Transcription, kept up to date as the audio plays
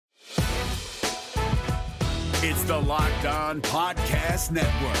It's the Locked On Podcast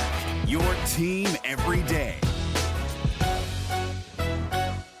Network, your team every day.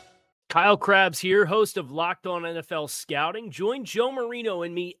 Kyle Krabs here, host of Locked On NFL Scouting. Join Joe Marino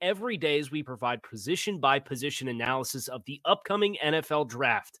and me every day as we provide position-by-position analysis of the upcoming NFL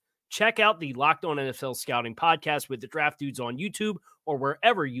Draft. Check out the Locked On NFL Scouting podcast with the Draft Dudes on YouTube or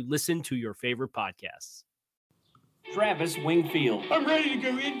wherever you listen to your favorite podcasts. Travis Wingfield. I'm ready to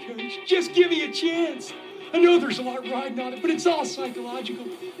go in, Coach. Just give me a chance. I know there's a lot riding on it, but it's all psychological.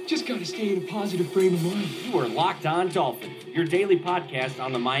 Just got to stay in a positive frame of mind. You are Locked On Dolphins, your daily podcast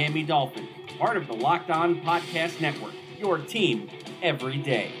on the Miami Dolphins. Part of the Locked On Podcast Network, your team every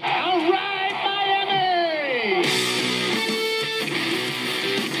day. All right, Miami!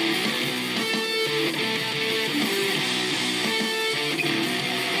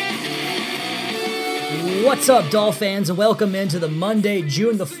 What's up, Dolphins, and welcome into the Monday,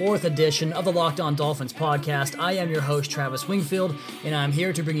 June the 4th edition of the Locked On Dolphins podcast. I am your host, Travis Wingfield, and I'm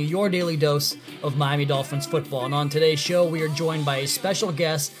here to bring you your daily dose of Miami Dolphins football. And on today's show, we are joined by a special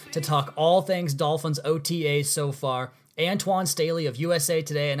guest to talk all things Dolphins OTAs so far. Antwan, Staley of USA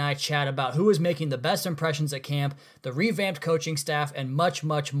Today and I chat about who is making the best impressions at camp, the revamped coaching staff, and much,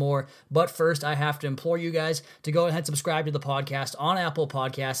 much more. But first, I have to implore you guys to go ahead and subscribe to the podcast on Apple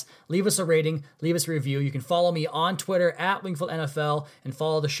Podcasts. Leave us a rating, leave us a review. You can follow me on Twitter at Wingfield NFL and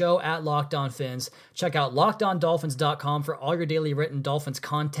follow the show at Locked On Fins. Check out LockedOnDolphins.com for all your daily written Dolphins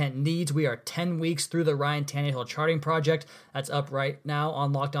content needs. We are 10 weeks through the Ryan Tannehill charting project. That's up right now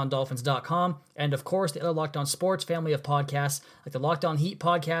on LockedOnDolphins.com. And of course, the other Locked On Sports family of podcasts, like the Locked On Heat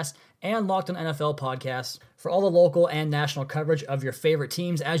podcast and Locked On NFL podcasts, for all the local and national coverage of your favorite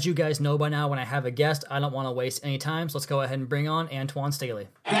teams. As you guys know by now, when I have a guest, I don't want to waste any time, so let's go ahead and bring on Antwan Staley.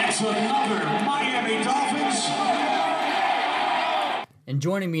 That's another Miami Dolphins. And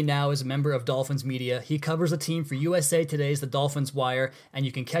joining me now is a member of Dolphins Media. He covers the team for USA Today's The Dolphins Wire, and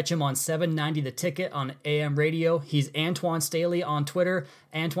you can catch him on 790 The Ticket on AM radio. He's Antwan Staley on Twitter.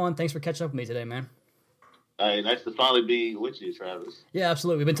 Antwan, thanks for catching up with me today, man. Hey, nice to finally be with you, Travis. Yeah,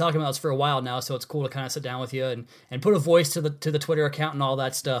 absolutely. We've been talking about this for a while now, so it's cool to kind of sit down with you and put a voice to the Twitter account and all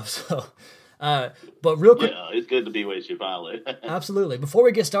that stuff. So, but real quick, yeah, it's good to be with you finally. Absolutely. Before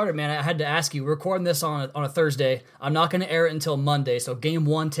we get started, man, I had to ask you. We're recording this on a Thursday. I'm not going to air it until Monday, so Game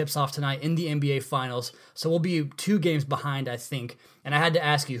 1 tips off tonight in the NBA Finals. So we'll be 2 games behind, I think. And I had to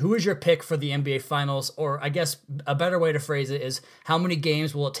ask you, who is your pick for the NBA Finals? Or I guess a better way to phrase it is, how many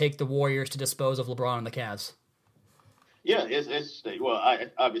games will it take the Warriors to dispose of LeBron and the Cavs? Yeah, it's interesting. Well, I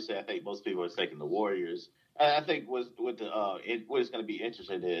think most people are taking the Warriors. I think what's going to be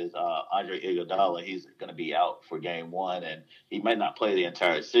interesting is Andre Iguodala. He's going to be out for Game 1, and he might not play the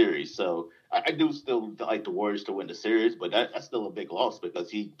entire series. So I do still like the Warriors to win the series, but that's still a big loss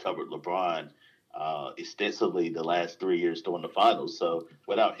because he covered LeBron extensively the last 3 years during the finals. So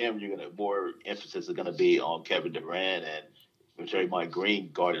without him, more emphasis is going to be on Kevin Durant and Draymond Green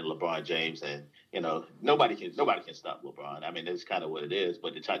guarding LeBron James, and nobody can stop LeBron. I mean, that's kind of what it is.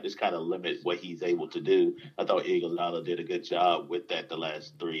 But to just kind of limit what he's able to do, I thought Iguodala did a good job with that the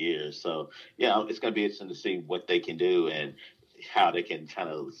last 3 years. So yeah, it's going to be interesting to see what they can do and how they can kind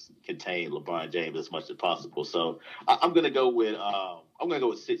of contain LeBron James as much as possible. So I'm going to go with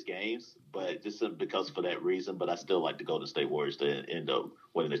 6 games, but just because for that reason. But I still like the Golden State Warriors to end up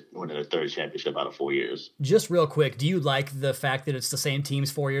winning their 3rd championship out of 4 years. Just real quick, do you like the fact that it's the same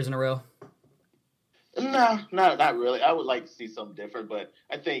teams 4 years in a row? No, not really. I would like to see something different, but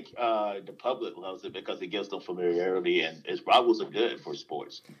I think the public loves it because it gives them familiarity, and its rivals are good for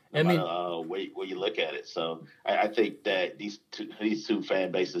sports, no matter where you look at it. So I think that these two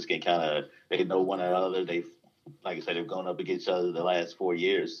fan bases can they know one another. Like I said, they've gone up against each other the last 4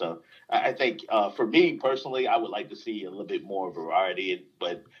 years. So I think for me personally, I would like to see a little bit more variety.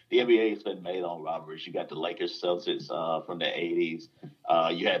 But the NBA has been made on rivalries. You got the Lakers, Celtics from the 80s.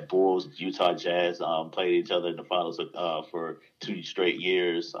 You had Bulls, Utah Jazz played each other in the finals for 2 straight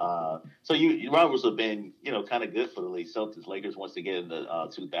years. So rivals have been, kind of good for the league. Celtics, Lakers once again in the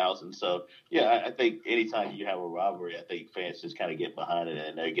 2000s. So, yeah, I think anytime you have a rivalry, I think fans just kind of get behind it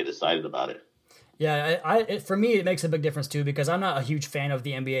and they get excited about it. Yeah, for me, it makes a big difference, too, because I'm not a huge fan of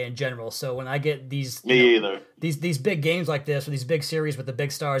the NBA in general. So when I get these these big games like this, or these big series with the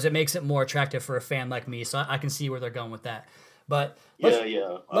big stars, it makes it more attractive for a fan like me. So I can see where they're going with that. But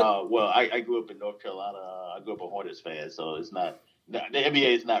I grew up in North Carolina. I grew up a Hornets fan, so it's not the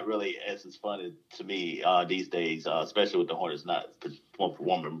NBA is not really as fun to me these days, especially with the Hornets not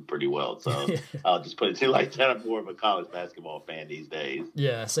performing pretty well. So I'll just put it to you like that. I'm more of a college basketball fan these days.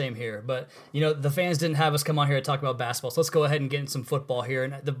 Yeah, same here. But, the fans didn't have us come on here to talk about basketball, so let's go ahead and get into some football here.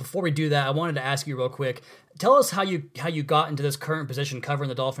 And before we do that, I wanted to ask you real quick, tell us how you got into this current position covering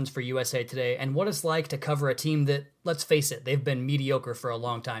the Dolphins for USA Today, and what it's like to cover a team that, let's face it, they've been mediocre for a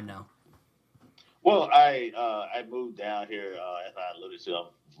long time now. Well, I moved down here, as I alluded to. I'm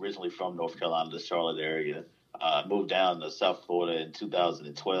originally from North Carolina, the Charlotte area. Moved down to South Florida in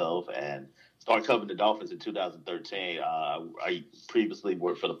 2012 and started covering the Dolphins in 2013. I previously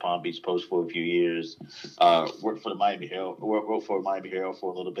worked for the Palm Beach Post for a few years. Worked for the Miami Herald. Worked for Miami Herald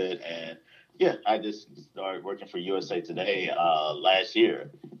for a little bit, and I just started working for USA Today last year.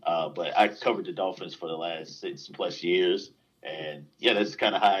 But I covered the Dolphins for the last 6+ years. And that's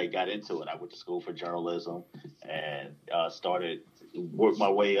kind of how I got into it. I went to school for journalism and worked my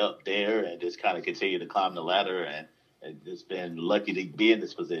way up there and just kind of continued to climb the ladder and just been lucky to be in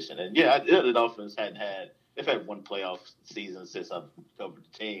this position. And the Dolphins they've had one playoff season since I've covered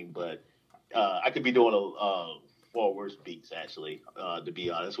the team, but I could be doing far worse beats actually, to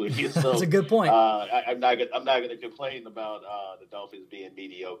be honest with you. So that's a good point. I'm not going to complain about the Dolphins being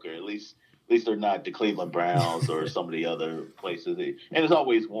mediocre. At least they're not the Cleveland Browns or some of the other places. And it's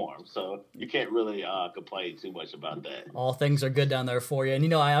always warm, so you can't really complain too much about that. All things are good down there for you.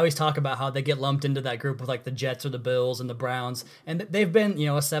 And, I always talk about how they get lumped into that group with, like, the Jets or the Bills and the Browns. And they've been,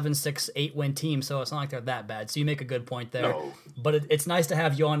 a 7, 6, 8-win team, so it's not like they're that bad. So you make a good point there. No. But it's nice to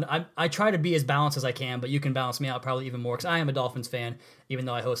have you on. I try to be as balanced as I can, but you can balance me out probably even more because I am a Dolphins fan, even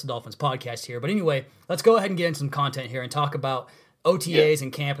though I host a Dolphins podcast here. But anyway, let's go ahead and get into some content here and talk about OTAs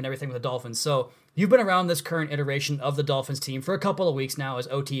and camp and everything with the Dolphins. So you've been around this current iteration of the Dolphins team for a couple of weeks now, as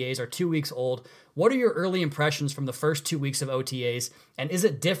OTAs are 2 weeks old. What are your early impressions from the first 2 weeks of OTAs, and is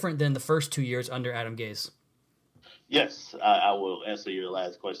it different than the first 2 years under Adam Gase? Yes, I will answer your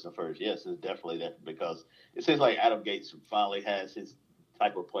last question first. Yes, it's definitely different because it seems like Adam Gase finally has his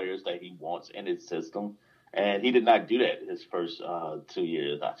type of players that he wants in his system. And he did not do that his first 2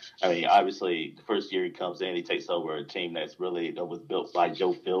 years. I mean, obviously, the first year he comes in, he takes over a team that was built by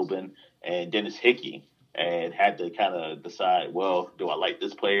Joe Philbin and Dennis Hickey, and had to kind of decide, well, do I like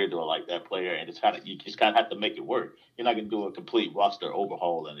this player? Do I like that player? And you just kind of have to make it work. You're not going to do a complete roster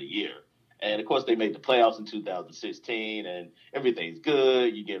overhaul in a year. And, of course, they made the playoffs in 2016, and everything's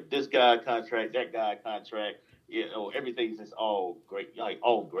good. You give this guy a contract, that guy a contract. Everything's just all great, like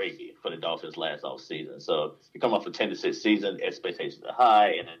all gravy for the Dolphins last off season. So you come off a 10-6 season, expectations are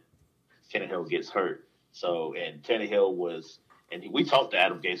high, and then Tannehill gets hurt. So, and Tannehill and we talked to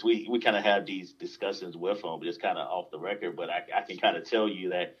Adam Gase. We kind of had these discussions with him, just kind of off the record. But I can kind of tell you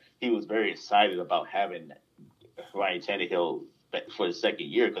that he was very excited about having Ryan Tannehill for the second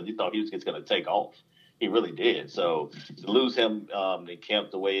year because he thought he was just going to take off. He really did. So to lose him in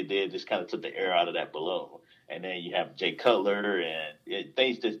camp the way it did just kind of took the air out of that balloon. And then you have Jay Cutler, and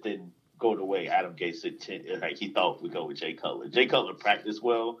things just didn't go the way Adam Gase he thought would go with Jay Cutler. Jay Cutler practiced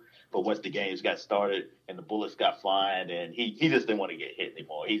well, but once the games got started and the bullets got flying, and he just didn't want to get hit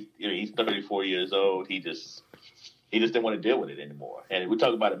anymore. He's 34 years old. He just didn't want to deal with it anymore. And we're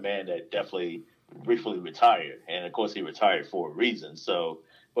talking about a man that definitely briefly retired, and of course he retired for a reason. So,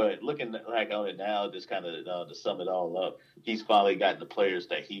 but looking like on it now, just kind of to sum it all up, he's finally gotten the players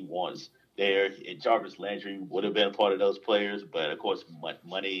that he wants there. And Jarvis Landry would have been a part of those players, but of course,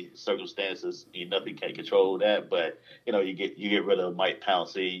 money, circumstances, nothing can control that. But you get rid of Mike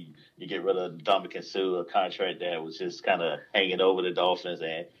Pouncey, you get rid of Ndamukong Suh, a contract that was just kind of hanging over the Dolphins,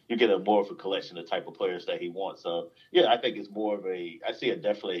 and you get more of a collection of type of players that he wants. So I think it's more of I see a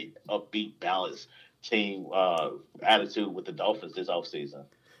definitely upbeat, balanced team attitude with the Dolphins this offseason.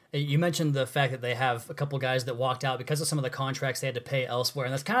 You mentioned the fact that they have a couple guys that walked out because of some of the contracts they had to pay elsewhere,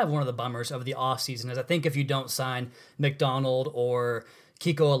 and that's kind of one of the bummers of the offseason is I think if you don't sign McDonald or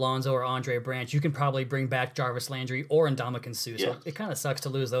Kiko Alonso or Andre Branch, you can probably bring back Jarvis Landry or Ndamukong Suh. So it kind of sucks to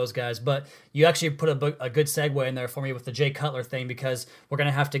lose those guys. But you actually put a good segue in there for me with the Jay Cutler thing because we're going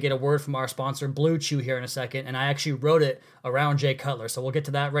to have to get a word from our sponsor, Blue Chew, here in a second. And I actually wrote it around Jay Cutler. So we'll get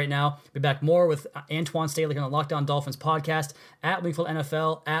to that right now. Be back more with Antwan Staley on the Locked On Dolphins podcast, at Wingfield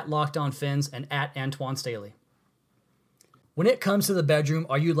NFL, at Locked On Fins, and at Antwan Staley. When it comes to the bedroom,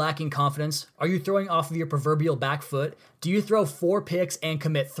 are you lacking confidence? Are you throwing off of your proverbial back foot? Do you throw 4 picks and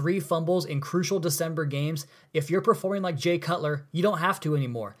commit 3 fumbles in crucial December games? If you're performing like Jay Cutler, you don't have to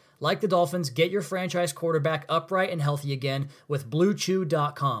anymore. Like the Dolphins, get your franchise quarterback upright and healthy again with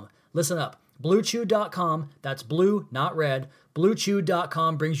BlueChew.com. Listen up. BlueChew.com, that's blue, not red.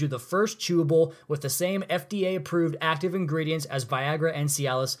 BlueChew.com brings you the first chewable with the same FDA-approved active ingredients as Viagra and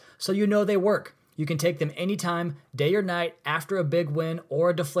Cialis, so you know they work. You can take them anytime, day or night, after a big win or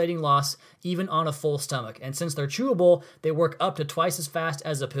a deflating loss, even on a full stomach. And since they're chewable, they work up to twice as fast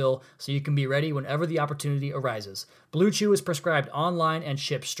as a pill, so you can be ready whenever the opportunity arises. Blue Chew is prescribed online and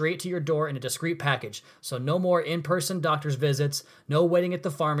shipped straight to your door in a discreet package, so no more in-person doctor's visits, no waiting at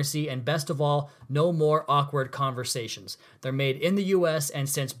the pharmacy, and best of all, no more awkward conversations. They're made in the U.S., and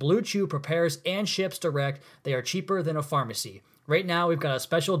since Blue Chew prepares and ships direct, they are cheaper than a pharmacy. Right now, we've got a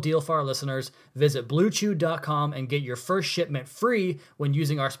special deal for our listeners. Visit BlueChew.com and get your first shipment free when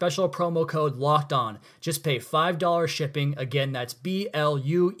using our special promo code LOCKEDON. Just pay $5 shipping. Again, that's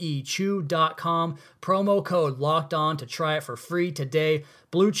BLUE Chew.com. Promo code LOCKEDON to try it for free today.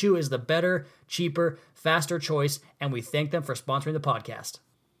 Blue Chew is the better, cheaper, faster choice, and we thank them for sponsoring the podcast.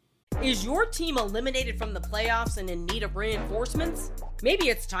 Is your team eliminated from the playoffs and in need of reinforcements? Maybe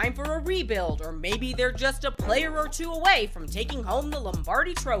it's time for a rebuild, or maybe they're just a player or two away from taking home the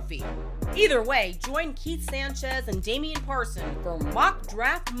Lombardi Trophy. Either way, join Keith Sanchez and Damian Parson for Mock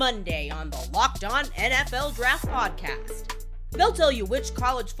Draft Monday on the Locked On NFL Draft Podcast. They'll tell you which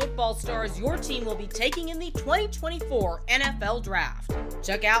college football stars your team will be taking in the 2024 NFL Draft.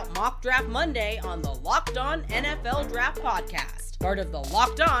 Check out Mock Draft Monday on the Locked On NFL Draft Podcast, part of the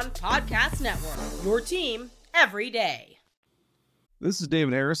Locked On Podcast Network, your team every day. This is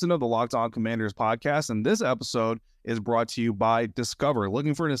David Harrison of the Locked On Commanders podcast, and this episode is brought to you by Discover.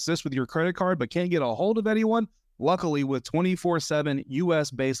 Looking for an assist with your credit card but can't get a hold of anyone? Luckily, with 24/7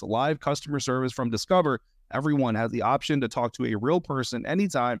 U.S.-based live customer service from Discover, everyone has the option to talk to a real person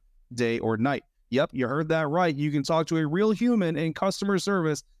anytime, day or night. Yep, you heard that right. You can talk to a real human in customer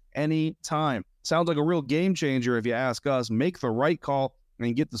service anytime. Sounds like a real game changer if you ask us. Make the right call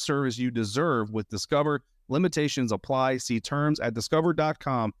and get the service you deserve with Discover. Limitations apply. See terms at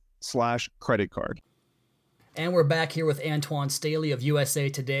discover.com/creditcard. And we're back here with Antwan Staley of USA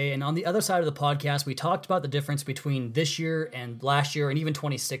Today. And on the other side of the podcast, we talked about the difference between this year and last year and even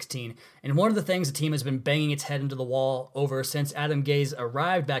 2016. And one of the things the team has been banging its head into the wall over since Adam Gase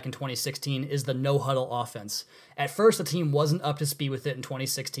arrived back in 2016 is the no-huddle offense. At first, the team wasn't up to speed with it in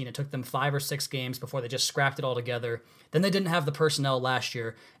 2016. It took them 5 or 6 games before they just scrapped it all together. Then they didn't have the personnel last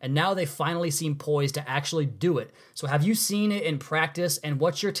year, and now they finally seem poised to actually do it. So have you seen it in practice, and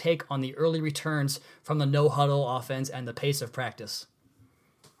what's your take on the early returns from the no-huddle offense and the pace of practice?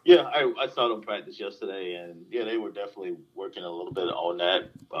 Yeah, I saw them practice yesterday, and yeah, they were definitely working a little bit on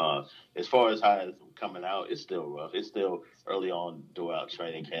that. As far as how it's coming out, it's still rough. It's still early on throughout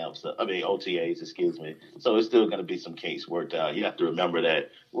training camps. OTAs, excuse me. So it's still going to be some kinks worked out. You have to remember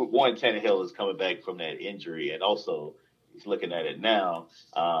that one, Tannehill is coming back from that injury, and also he's looking at it now.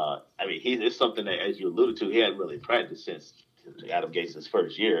 It's something that, as you alluded to, he hadn't really practiced since Adam Gase'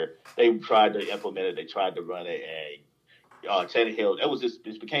 first year. They tried to implement it. They tried to run it, and Tannehill,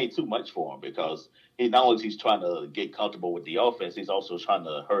 it became too much for him because not only is he trying to get comfortable with the offense, he's also trying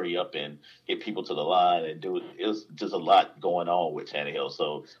to hurry up and get people to the line and do it. It's just a lot going on with Tannehill.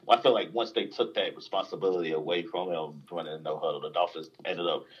 So I feel like once they took that responsibility away from him running a no-huddle, the Dolphins ended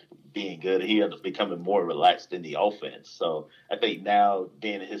up being good. He ended up becoming more relaxed in the offense. So I think now,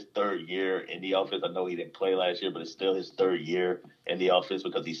 being his third year in the offense, I know he didn't play last year, but it's still his third year in the offense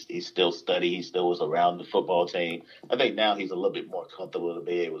because he's still studying. He still was around the football team. I think now he's a little bit more comfortable to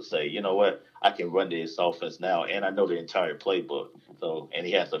be able to say, you know what, I can run this offense now, and I know the entire playbook. And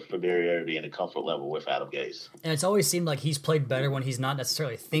he has a familiarity and a comfort level with Adam Gase. And it's always seemed like he's played better when he's not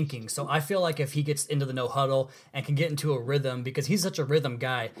necessarily thinking. So I feel like if he gets into the no-huddle and can get into a rhythm, because he's such a rhythm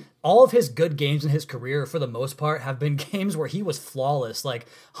guy, all of his good games in his career, for the most part, have been games where he was flawless, like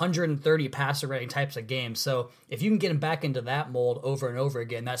 130 passer rating types of games. So if you can get him back into that mold over and over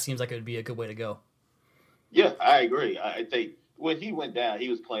again, that seems like it would be a good way to go. Yeah, I agree. I think when he went down, he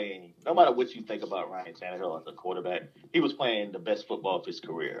was playing, no matter what you think about Ryan Tannehill as a quarterback, he was playing the best football of his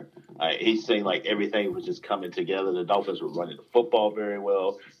career. He seemed like everything was just coming together. The Dolphins were running the football very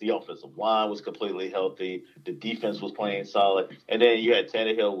well. The offensive line was completely healthy. The defense was playing solid. And then you had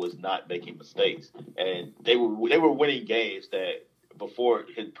Tannehill was not making mistakes. And they were winning games that before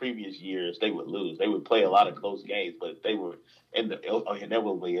his previous years they would lose. They would play a lot of close games, but they were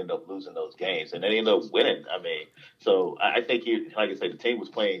inevitably end up losing those games, and they end up winning. So I think like I said, the team was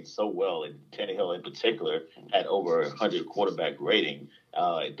playing so well, and Tannehill in particular had over 100 quarterback rating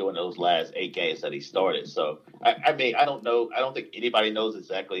during those last 8 games that he started. So I don't know. I don't think anybody knows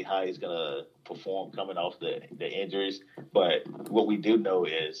exactly how he's gonna perform coming off the injuries. But what we do know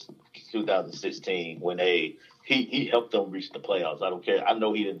is 2016 when he helped them reach the playoffs. I don't care. I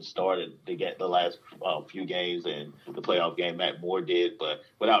know he didn't start to get the last few games and the playoff game. Matt Moore did, but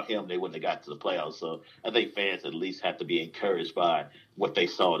without him, they wouldn't have got to the playoffs. So I think fans at least have to be encouraged by what they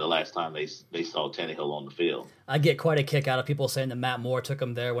saw the last time they saw Tannehill on the field. I get quite a kick out of people saying that Matt Moore took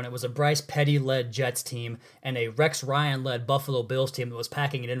him there when it was a Bryce Petty-led Jets team and a Rex Ryan-led Buffalo Bills team that was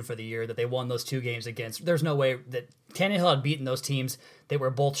packing it in for the year that they won those 2 games against. There's no way that Tannehill had beaten those teams. They were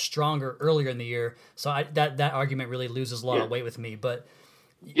both stronger earlier in the year, so that argument really loses a lot of weight with me. But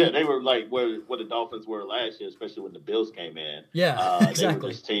yeah, they were like where the Dolphins were last year, especially when the Bills came in. Yeah, exactly. They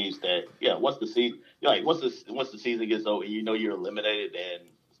were just teams that once the season gets over, and you know you're eliminated, and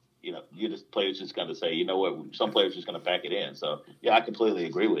you just players just going to say, you know what, some players just going to pack it in. So, yeah, I completely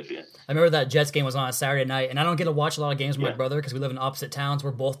agree with you. I remember that Jets game was on a Saturday night, and I don't get to watch a lot of games with my brother because we live in opposite towns.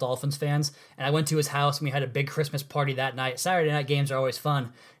 We're both Dolphins fans, and I went to his house, and we had a big Christmas party that night. Saturday night games are always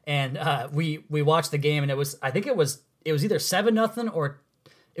fun, and we watched the game, and it was either 7-0 or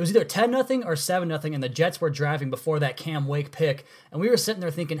it was either 10-0 or 7-0, and the Jets were driving before that Cam Wake pick. And we were sitting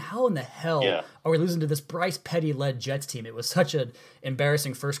there thinking, how in the hell are we losing to this Bryce Petty-led Jets team? It was such an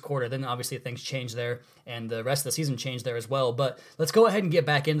embarrassing first quarter. Then obviously things changed there, and the rest of the season changed there as well. But let's go ahead and get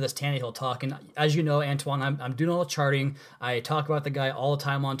back into this Tannehill talk. And as you know, Antwan, I'm doing all the charting. I talk about the guy all the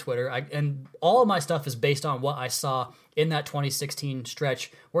time on Twitter. And all of my stuff is based on what I saw in that 2016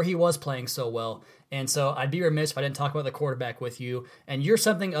 stretch where he was playing so well. And so I'd be remiss if I didn't talk about the quarterback with you. And you're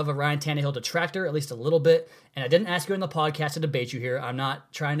something of a Ryan Tannehill detractor, at least a little bit. And I didn't ask you in the podcast to debate you here. I'm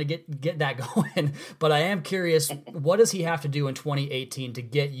not trying to get that going. But I am curious, what does he have to do in 2018 to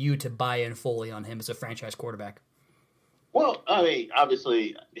get you to buy in fully on him as a franchise quarterback? Well, I mean,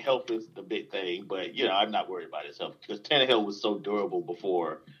 obviously, health is the big thing. But, I'm not worried about his health because Tannehill was so durable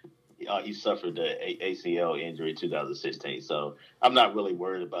before he suffered the ACL injury in 2016, so I'm not really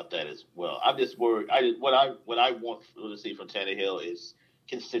worried about that as well. I'm just worried. What I want to see from Tannehill is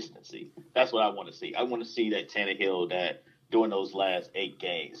consistency. That's what I want to see. I want to see that Tannehill that during those last 8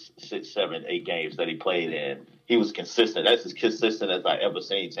 games, 6, 7, 8 games that he played in, he was consistent. That's as consistent as I ever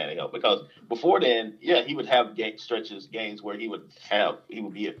seen Tannehill. Because before then, he would have games where he would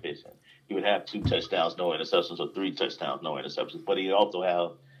be efficient. He would have 2 touchdowns, no interceptions, or 3 touchdowns, no interceptions. But he also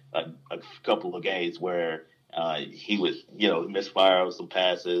have a couple of games where he would, misfire some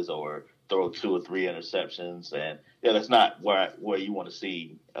passes or throw 2 or 3 interceptions, and that's not where you want to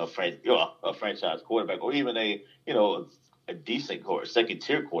see a franchise quarterback or even a decent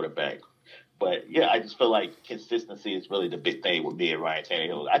second-tier quarterback. But I just feel like consistency is really the big thing with me and Ryan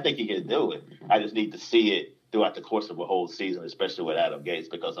Tannehill. I think he can do it. I just need to see it throughout the course of a whole season, especially with Adam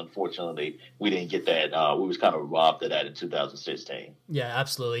Gase, because unfortunately we didn't get that. We was kind of robbed of that in 2016. Yeah,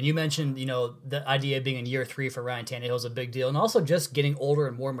 absolutely. And you mentioned, the idea of being in year 3 for Ryan Tannehill is a big deal. And also just getting older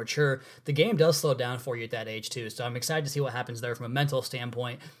and more mature. The game does slow down for you at that age too. So I'm excited to see what happens there from a mental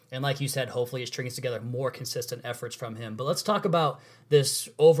standpoint. And like you said, hopefully it strings together more consistent efforts from him. But let's talk about this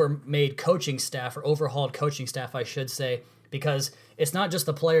overhauled coaching staff, I should say, because it's not just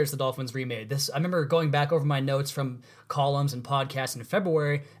the players the Dolphins remade. I remember going back over my notes from columns and podcasts in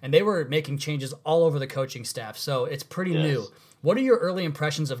February, and they were making changes all over the coaching staff, so it's pretty new. What are your early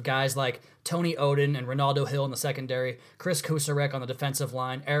impressions of guys like Tony Oden and Ronaldo Hill in the secondary, Chris Kusarek on the defensive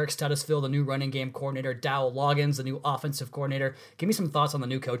line, Eric Studesville, the new running game coordinator, Dow Loggins, the new offensive coordinator? Give me some thoughts on the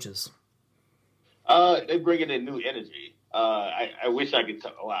new coaches. They bring in new energy. I wish I could.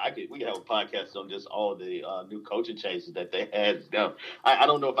 We could have a podcast on just all the new coaching changes that they had. I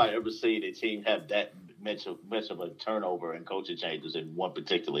don't know if I ever seen a team have that much of a turnover in coaching changes in one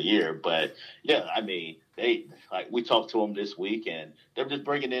particular year. But I mean, we talked to them this week, and they're just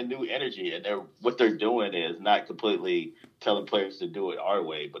bringing in new energy. And what they're doing is not completely telling players to do it our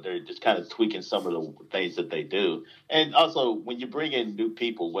way, but they're just kind of tweaking some of the things that they do. And also, when you bring in new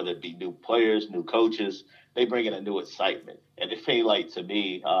people, whether it be new players, new coaches, they bring in a new excitement. And it feels like, to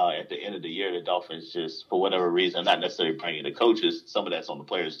me, at the end of the year, the Dolphins just, for whatever reason, not necessarily bringing the coaches, some of that's on the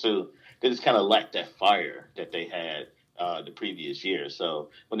players too, they just kind of lack that fire that they had the previous year.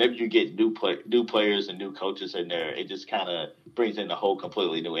 So whenever you get new players and new coaches in there, it just kind of brings in a whole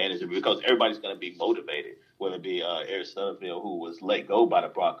completely new energy because everybody's going to be motivated. Whether it be Eric Studesville, who was let go by the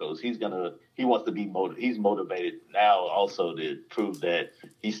Broncos, he wants to be motivated. He's motivated now also to prove that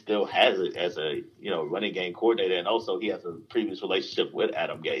he still has it as a running game coordinator, and also he has a previous relationship with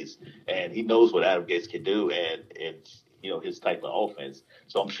Adam Gase, and he knows what Adam Gase can do, and his type of offense.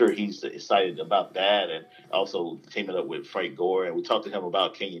 So I'm sure he's excited about that, and also teaming up with Frank Gore. And we talked to him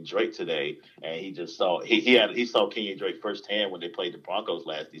about Kenyon Drake today, and he just saw he saw Kenyon Drake firsthand when they played the Broncos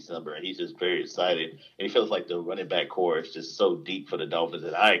last December, and he's just very excited. And he feels like the running back core is just so deep for the Dolphins.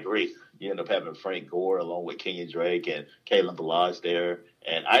 And I agree. You end up having Frank Gore along with Kenyon Drake and Kalen Ballage there.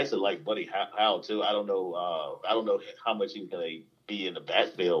 And I actually like Buddy Howell too. I don't know how much he's going to be in the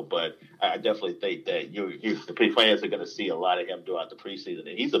backfield, but I definitely think that the fans are going to see a lot of him throughout the preseason.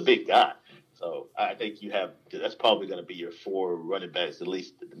 And he's a big guy, so I think that's probably going to be your 4 running backs. At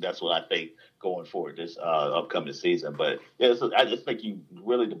least that's what I think going forward this upcoming season. But yeah, so I just think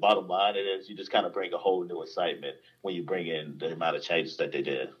the bottom line is you just kind of bring a whole new excitement when you bring in the amount of changes that they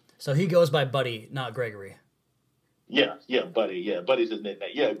did. So he goes by Buddy, not Gregory. Yeah, Buddy. Yeah, Buddy's his nickname.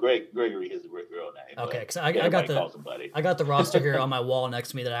 Yeah, Gregory is the real name. Okay, because I got the roster here on my wall next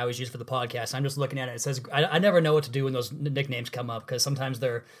to me that I always use for the podcast. I'm just looking at it. It says I never know what to do when those nicknames come up because sometimes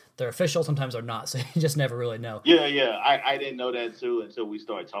they're official, sometimes they're not. So you just never really know. Yeah. I didn't know that too until we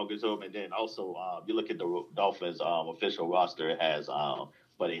started talking to him, and then also you look at the Dolphins official roster. It has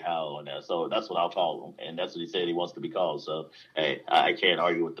Buddy Howell on there, so that's what I'll call him, and that's what he said he wants to be called. So hey, I can't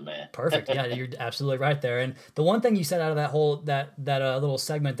argue with the man. Perfect. Yeah, you're absolutely right there. And the one thing you said out of that whole that little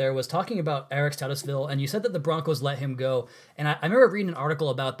segment there was talking about Eric Studesville, and you said that the Broncos let him go. And I remember reading an article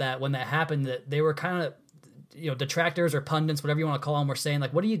about that when that happened, that they were kind of detractors or pundits, whatever you want to call them, were saying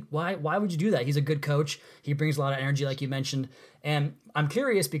like, why would you do that? He's a good coach. He brings a lot of energy, like you mentioned. And I'm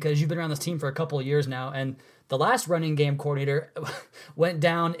curious because you've been around this team for a couple of years now, and the last running game coordinator went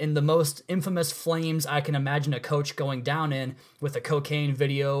down in the most infamous flames I can imagine a coach going down in, with a cocaine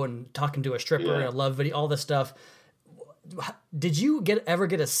video and talking to a stripper and a love video, all this stuff. Did you ever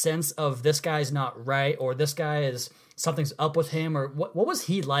get a sense of this guy's not right, or this guy is something's up with him, or what was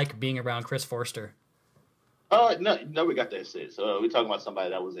he like being around Chris Forster? No, we got that sense. We're talking about somebody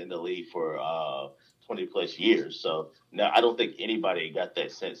that was in the league for 20 plus years. So no, I don't think anybody got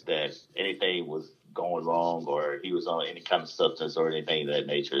that sense that anything was going wrong or he was on any kind of substance or anything of that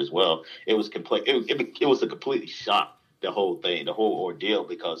nature as well. It was complete. It was a completely shock, the whole thing, the whole ordeal,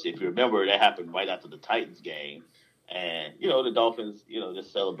 because if you remember, that happened right after the Titans game. And, the Dolphins,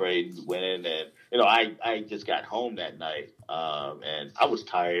 just celebrating, winning. And, I just got home that night and I was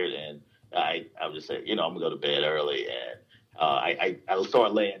tired, and I was just saying, I'm going to go to bed early. And I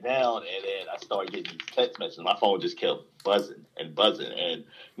started laying down, and then I started getting text messages. My phone just kept buzzing. And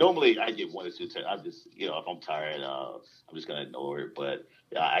normally I get 1 or 2 texts. I'm just, if I'm tired, I'm just going to ignore it. But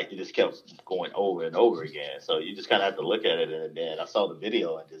it just kept going over and over again. So you just kind of have to look at it. And then I saw the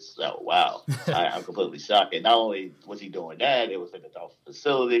video and just thought, wow, I'm completely shocked. And not only was he doing that, it was in the Dolphin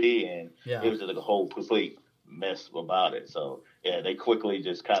facility, and it was just like a whole complete mess about it. So, yeah, they quickly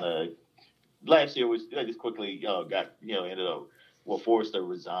just kind of – last year they just quickly got ended up Forrester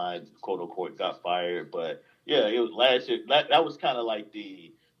resigned, quote unquote, got fired. But yeah, it was last year. That was kind of like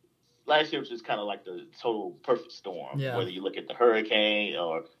last year was just kind of like the total perfect storm. Yeah. Whether you look at the hurricane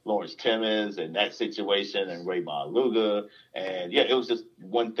or Lawrence Timmons and that situation and Raymond Luga, and yeah, it was just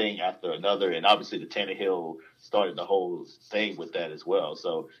one thing after another. And obviously the Tannehill started the whole thing with that as well.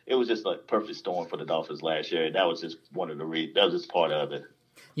 So it was just like perfect storm for the Dolphins last year. And that was just that was just part of it.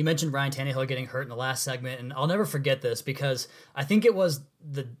 You mentioned Ryan Tannehill getting hurt in the last segment, and I'll never forget this because I think it was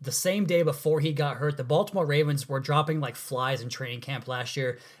the same day before he got hurt. The Baltimore Ravens were dropping like flies in training camp last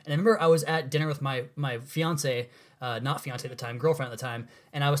year, and I remember I was at dinner with my fiance, not fiance at the time, girlfriend at the time,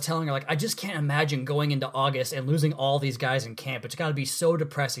 and I was telling her, like, I just can't imagine going into August and losing all these guys in camp. It's got to be so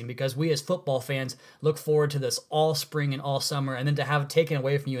depressing because we as football fans look forward to this all spring and all summer, and then to have it taken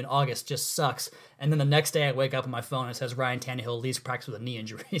away from you in August just sucks. And then the next day I wake up on my phone and it says Ryan Tannehill leaves practice with a knee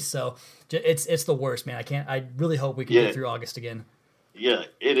injury. So it's the worst, man. I really hope we can get through August again. Yeah,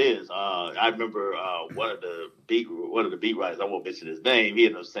 it is. I remember one of the beat writers, I won't mention his name, he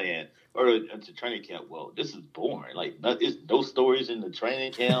ended up saying early into training camp, well, this is boring. Like, there's no stories in the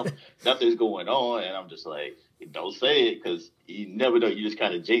training camp. Nothing's going on. And I'm just like, don't say it, because you never know. You just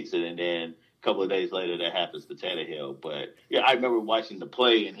kind of jinx it. And then a couple of days later, that happens to Tannehill. But, yeah, I remember watching the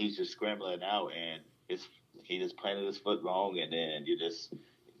play, and he's just scrambling out, and he just planted his foot wrong, and then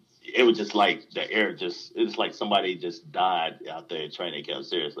it was just like it was like somebody just died out there in training camp,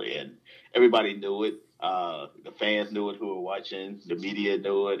 seriously. And everybody knew it. The fans knew it who were watching. The media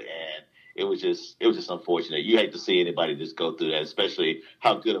knew it. And it was just unfortunate. You hate to see anybody just go through that, especially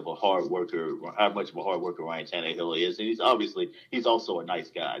how much of a hard worker Ryan Tannehill is. And he's also a nice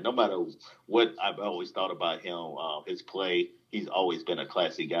guy. No matter what I've always thought about him, his play, he's always been a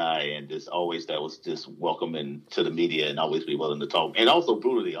classy guy, and that was just welcoming to the media and always be willing to talk. And also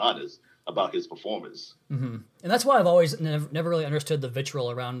brutally honest about his performance. Mm-hmm. And that's why I've always never really understood the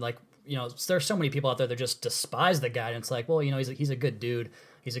vitriol around, like, there's so many people out there that just despise the guy, and it's like, well, he's a good dude,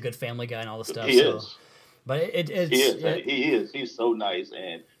 he's a good family guy, and all this stuff. He is. But He is. He's so nice,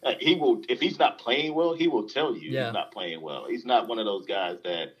 and he will. If he's not playing well, he will tell you Yeah. he's not playing well. He's not one of those guys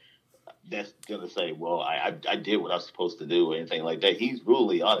that's gonna say, "Well, I did what I was supposed to do," or anything like that. He's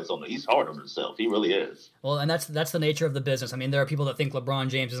really honest he's hard on himself. He really is. Well, and that's the nature of the business. I mean, there are people that think LeBron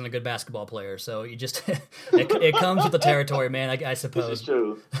James isn't a good basketball player, so you just it comes with the territory, man. I suppose. This is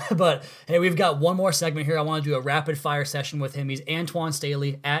true. But hey, we've got one more segment here. I want to do a rapid fire session with him. He's Antwan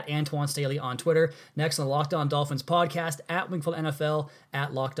Staley at Antwan Staley on Twitter. Next on the Locked On Dolphins podcast at Wingfield NFL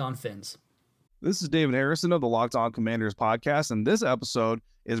at Locked On Fins. This is David Harrison of the Locked On Commanders podcast, and this episode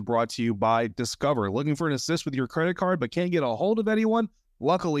is brought to you by Discover. Looking for an assist with your credit card but can't get a hold of anyone?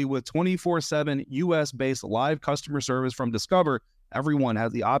 Luckily, with 24/7 U.S.-based live customer service from Discover, everyone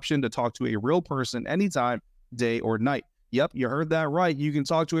has the option to talk to a real person anytime, day or night. Yep, you heard that right. You can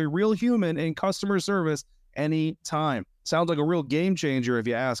talk to a real human in customer service anytime. Sounds like a real game changer if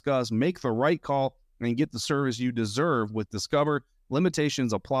you ask us. Make the right call and get the service you deserve with Discover.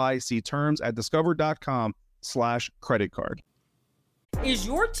 Limitations apply. See terms at discover.com/creditcard. Is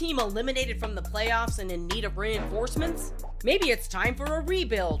your team eliminated from the playoffs and in need of reinforcements? Maybe it's time for a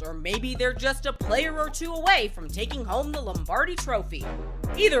rebuild, or maybe they're just a player or two away from taking home the Lombardi Trophy.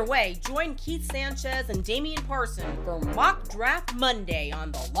 Either way, join Keith Sanchez and Damian Parson for Mock Draft Monday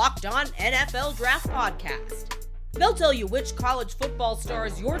on the Locked On NFL Draft Podcast. They'll tell you which college football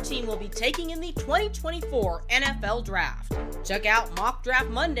stars your team will be taking in the 2024 NFL Draft. Check out Mock Draft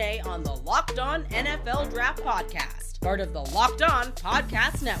Monday on the Locked On NFL Draft Podcast, part of the Locked On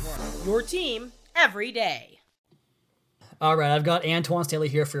Podcast Network. Your team every day. All right, I've got Antwan Staley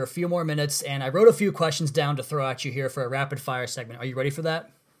here for a few more minutes, and I wrote a few questions down to throw at you here for a rapid-fire segment. Are you ready for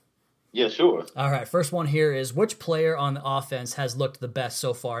that? Yeah, sure. All right, first one here is, which player on the offense has looked the best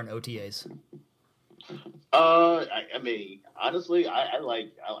so far in OTAs? I mean, honestly, I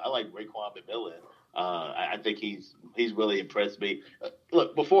like Raekwon McMillan. I think he's really impressed me.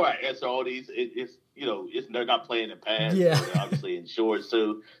 Look, before I answer all these, they're not playing in pads. Yeah. They're obviously in shorts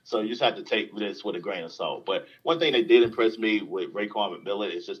too. So you just have to take this with a grain of salt. But one thing that did impress me with Raekwon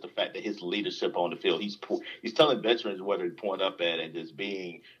McMillan is just the fact that his leadership on the field. He's telling veterans where to point up at and just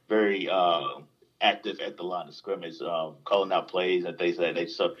being very active at the line of scrimmage, calling out plays and things like that.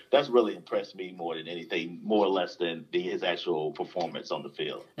 So that's really impressed me more than anything, more or less than his actual performance on the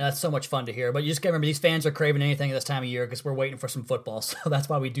field. And that's so much fun to hear. But you just got to remember, these fans are craving anything this time of year because we're waiting for some football. So that's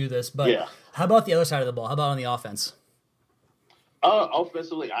why we do this. But yeah. How about the other side of the ball? How about on the offense?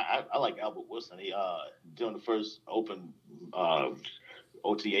 Offensively, I like Albert Wilson. He during the first open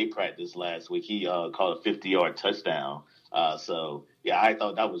OTA practice last week, he caught a 50-yard touchdown. So I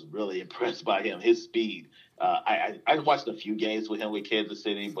thought that was really impressed by him, his speed. I watched a few games with him with Kansas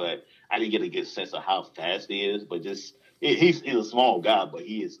City, but I didn't get a good sense of how fast he is. But just he's a small guy, but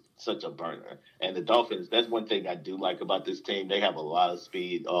he is such a burner. And the Dolphins, that's one thing I do like about this team. They have a lot of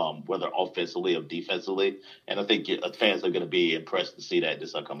speed, whether offensively or defensively. And I think fans are going to be impressed to see that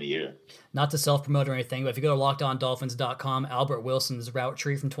this upcoming year. Not to self-promote or anything, but if you go to LockedOnDolphins.com, Albert Wilson's route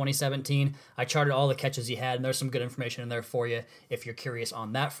tree from 2017, I charted all the catches he had, and there's some good information in there for you if you're curious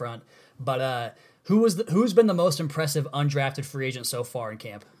on that front. But who's been the most impressive undrafted free agent so far in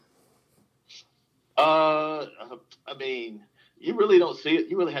camp? I mean, you really don't see it.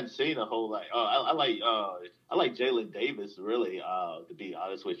 You really haven't seen a whole lot. I like Jalen Davis, really, to be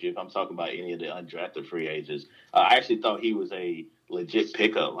honest with you, if I'm talking about any of the undrafted free agents. I actually thought he was a legit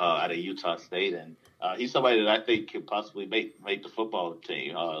pickup out of Utah State, and he's somebody that I think could possibly make the football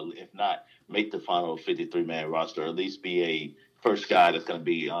team, if not make the final 53-man roster, or at least be a first guy that's going to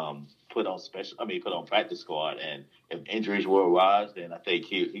be put on practice squad. And if injuries will arise, then I think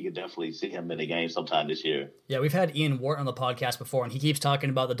he could definitely see him in the game sometime this year. Yeah, we've had Ian Wart on the podcast before, and he keeps talking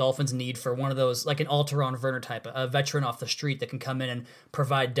about the Dolphins' need for one of those, like an Alteron Werner type, a veteran off the street that can come in and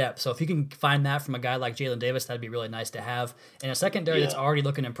provide depth. So if you can find that from a guy like Jalen Davis, that'd be really nice to have. And a secondary that's already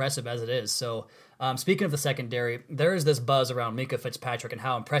looking impressive as it is. So speaking of the secondary, there is this buzz around Minkah Fitzpatrick and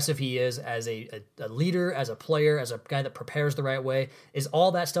how impressive he is as a leader, as a player, as a guy that prepares the right way. Is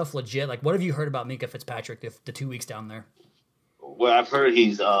all that stuff legit? Like, what have you heard about Minkah Fitzpatrick the 2 weeks down there? Well, I've heard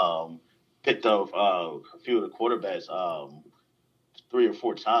he's picked off a few of the quarterbacks 3 or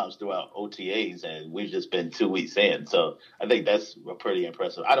 4 times throughout OTAs, and we've just been 2 weeks in. So I think that's pretty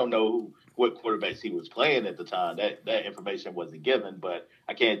impressive. I don't know what quarterbacks he was playing at the time. That information wasn't given, but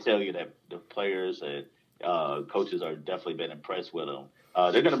I can tell you that the players and coaches are definitely been impressed with him.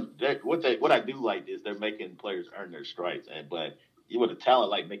 What I do like is they're making players earn their stripes, but with a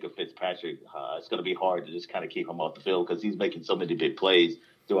talent like Minka Fitzpatrick, it's going to be hard to just kind of keep him off the field because he's making so many big plays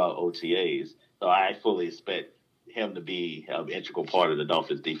throughout OTAs. So I fully expect him to be an integral part of the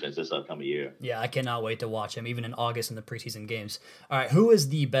Dolphins defense this upcoming year. Yeah, I cannot wait to watch him, even in August in the preseason games. All right, who is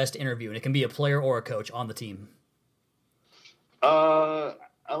the best interview? And it can be a player or a coach on the team. I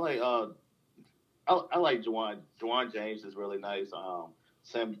like Juwan. Juwan James is really nice.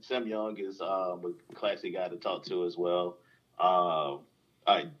 Sam Young is a classy guy to talk to as well.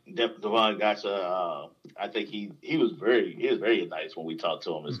 Devon Gotcha, I think he was very nice when we talked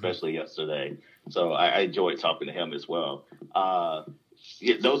to him, especially yesterday. So I enjoyed talking to him as well.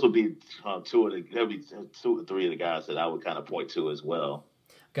 Those would be two or three of the guys that I would kind of point to as well.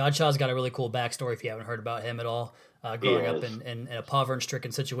 Godshaw's got a really cool backstory if you haven't heard about him at all. Growing up in a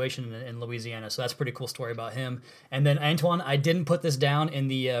poverty-stricken situation in Louisiana, so that's a pretty cool story about him. And then Antwan, I didn't put this down in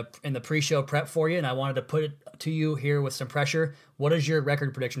the pre-show prep for you, and I wanted to put it to you here with some pressure. What is your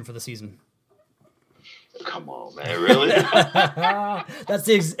record prediction for the season? Come on, man, really? That's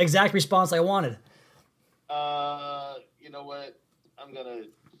the exact response I wanted. You know what?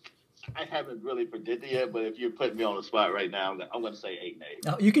 I haven't really predicted yet, but if you're putting me on the spot right now, I'm gonna say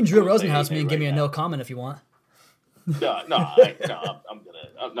 8-8. Oh, you can Drew Rosenhaus me and give me a no comment if you want. I'll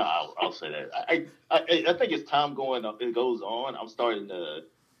say that. I think as time it goes on, I'm starting to.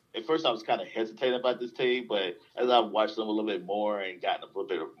 At first, I was kind of hesitating about this team, but as I've watched them a little bit more and gotten a little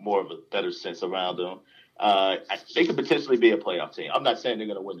bit more of a better sense around them, they could potentially be a playoff team. I'm not saying they're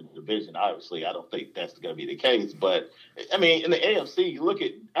going to win the division. Obviously, I don't think that's going to be the case. But I mean, in the AFC, you look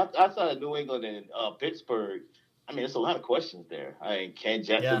at outside of New England and Pittsburgh. I mean, it's a lot of questions there. I mean, can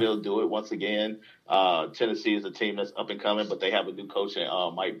Jacksonville do it once again? Tennessee is a team that's up and coming, but they have a new coach,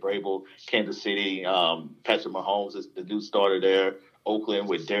 Mike Vrabel. Kansas City, Patrick Mahomes is the new starter there. Oakland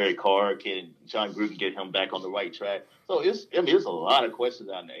with Derek Carr. Can John Gruden get him back on the right track? So there's a lot of questions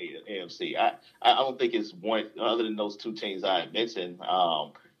out in the AFC. I don't think it's one other than those two teams I mentioned.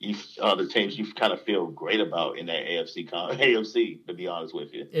 Other teams you kind of feel great about in that AFC, to be honest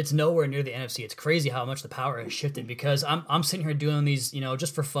with you. It's nowhere near the NFC. It's crazy how much the power has shifted because I'm sitting here doing these,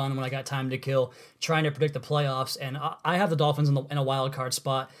 just for fun when I got time to kill, trying to predict the playoffs, and I have the Dolphins in a wild card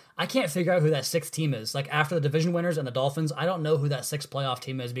spot. I can't figure out who that sixth team is. Like, after the division winners and the Dolphins, I don't know who that sixth playoff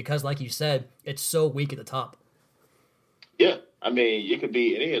team is because, like you said, it's so weak at the top. Yeah, I mean, it could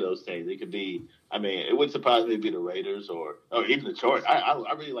be any of those things. It could be, I mean, it wouldn't surprise me to be the Raiders or even the Chargers.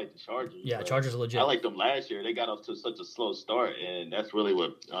 I really like the Chargers. Yeah, Chargers are legit. I liked them last year. They got off to such a slow start, and that's really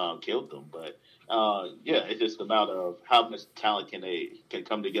what killed them. But, it's just a matter of how much talent can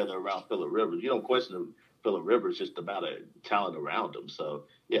come together around Phillip Rivers. You don't question Phillip Rivers, just the amount of talent around him. So,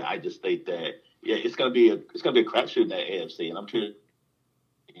 yeah, I just think that, it's going to be a crapshoot in that AFC, and I'm sure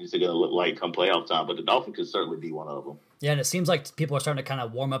it's going to look like come playoff time, but the Dolphins could certainly be one of them. Yeah, and it seems like people are starting to kind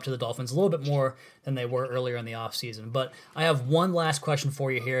of warm up to the Dolphins a little bit more than they were earlier in the offseason. But I have one last question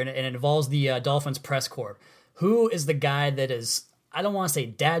for you here, and it involves the Dolphins press corps. Who is the guy that is, I don't want to say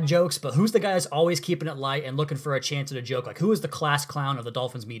dad jokes, but who's the guy that's always keeping it light and looking for a chance at a joke? Like, who is the class clown of the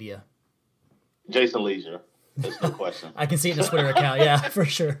Dolphins media? Jason Leisure. That's no question. I can see it in his Twitter account. Yeah, for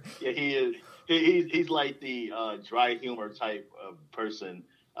sure. Yeah, he is. He's like the dry humor type of person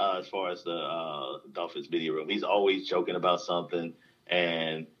as far as the Dolphins media room. He's always joking about something.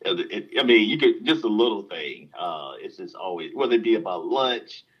 And, you could, just a little thing. It's just always, whether it be about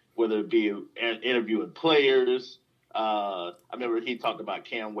lunch, whether it be interviewing players. I remember he talked about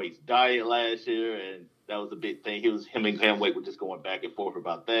Cam Wake's diet last year, and that was a big thing. Him and Cam Wake were just going back and forth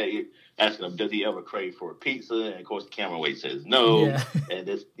about that. Asking him, does he ever crave for a pizza? And of course, Cameron Wake says no. Yeah. And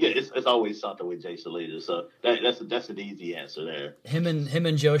it's always something with Jason Leisure. So that's an easy answer there. Him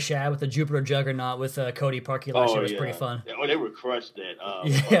and Joe Shad with the Jupiter Juggernaut with Cody Parkey last year was pretty fun. Yeah, they were crushed that.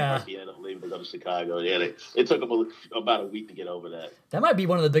 Parkey ended up leaving to go to Chicago. Yeah, it took them about a week to get over that. That might be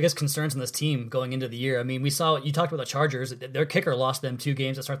one of the biggest concerns in this team going into the year. I mean, we saw, you talked about the Chargers. Their kicker lost them 2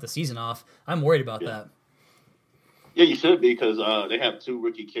 games to start the season off. I'm worried about that. Yeah, you should be, because they have 2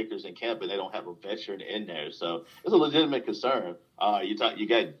 rookie kickers in camp, and they don't have a veteran in there. So it's a legitimate concern. You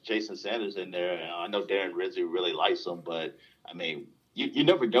got Jason Sanders in there. And I know Darren Rizzi really likes him, but, I mean, you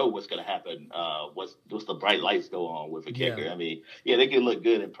never know what's going to happen once the bright lights go on with a kicker. Yeah. I mean, they can look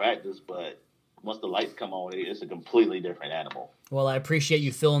good in practice, but once the lights come on, it's a completely different animal. Well, I appreciate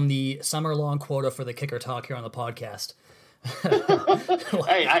you filling the summer-long quota for the kicker talk here on the podcast.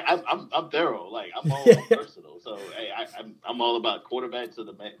 Hey, I'm thorough. Like I'm all personal. So hey, I'm all about quarterback to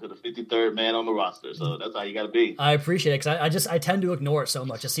the 53rd man on the roster. So that's how you got to be. I appreciate it because I tend to ignore it so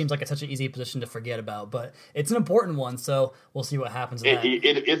much. It seems like it's such an easy position to forget about, but it's an important one. So we'll see what happens.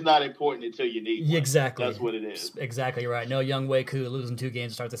 It's not important until you need one. Exactly. That's what it is. Exactly right. No Young Wei Koo losing 2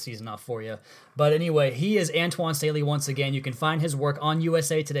 games to start the season off for you. But anyway, he is Antwan Staley once again. You can find his work on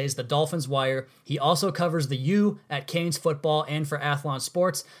USA Today's The Dolphins Wire. He also covers the U at Canes Football and for Athlon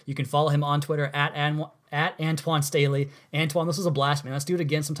Sports. You can follow him on Twitter at Antwan Staley. Antwan, this was a blast, man. Let's do it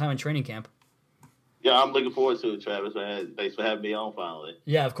again sometime in training camp. Yeah, I'm looking forward to it, Travis, man. Thanks for having me on finally.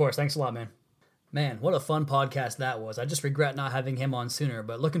 Yeah, of course. Thanks a lot, man. Man, what a fun podcast that was. I just regret not having him on sooner,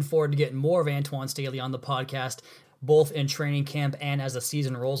 but looking forward to getting more of Antwan Staley on the podcast, both in training camp and as the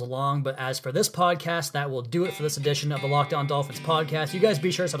season rolls along. But as for this podcast, that will do it for this edition of the Locked On Dolphins podcast. You guys be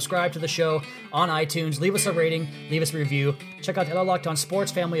sure to subscribe to the show on iTunes, leave us a rating, leave us a review. Check out the other Locked On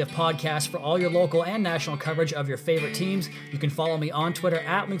Sports family of podcasts for all your local and national coverage of your favorite teams. You can follow me on Twitter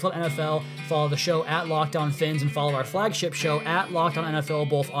at Wingfield NFL, follow the show at Locked On Fins, and follow our flagship show at Locked On NFL,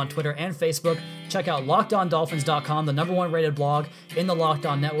 both on Twitter and Facebook. Check out LockedOnDolphins.com, the #1 rated blog in the Locked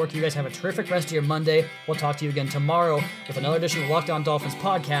On Network. You guys have a terrific rest of your Monday. We'll talk to you again tomorrow with another edition of the Locked On Dolphins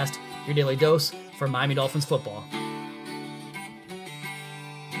podcast, your daily dose for Miami Dolphins football.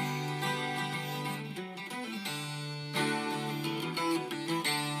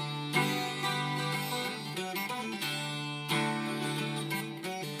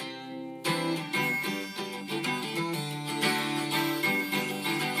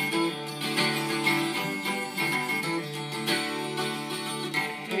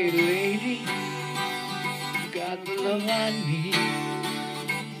 Hey lady, you got the love I need.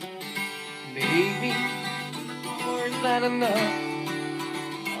 Baby, weren't that enough?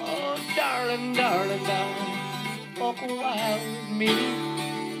 Oh, darling, darling, darling, walk a while with me.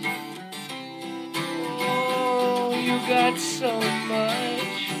 Oh, you got so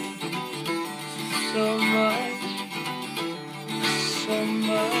much, so much, so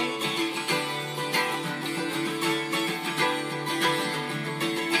much.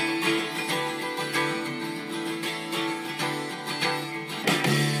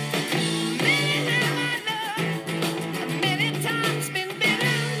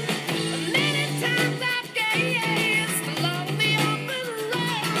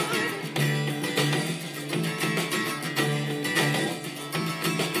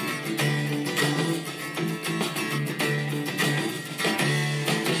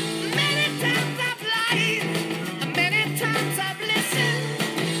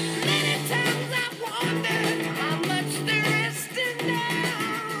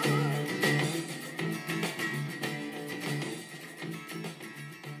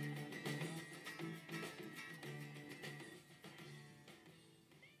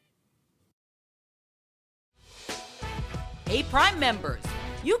 Hey, Prime members,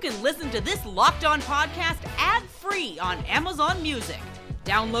 you can listen to this Locked On podcast ad-free on Amazon Music.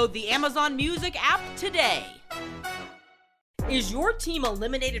 Download the Amazon Music app today. Is your team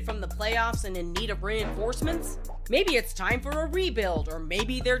eliminated from the playoffs and in need of reinforcements? Maybe it's time for a rebuild, or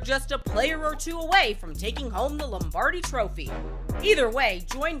maybe they're just a player or two away from taking home the Lombardi Trophy. Either way,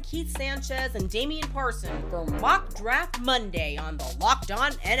 join Keith Sanchez and Damian Parson for Mock Draft Monday on the Locked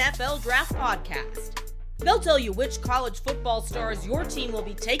On NFL Draft Podcast. They'll tell you which college football stars your team will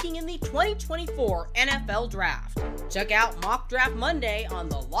be taking in the 2024 NFL Draft. Check out Mock Draft Monday on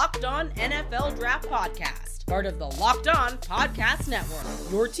the Locked On NFL Draft Podcast, part of the Locked On Podcast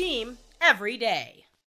Network. Your team every day.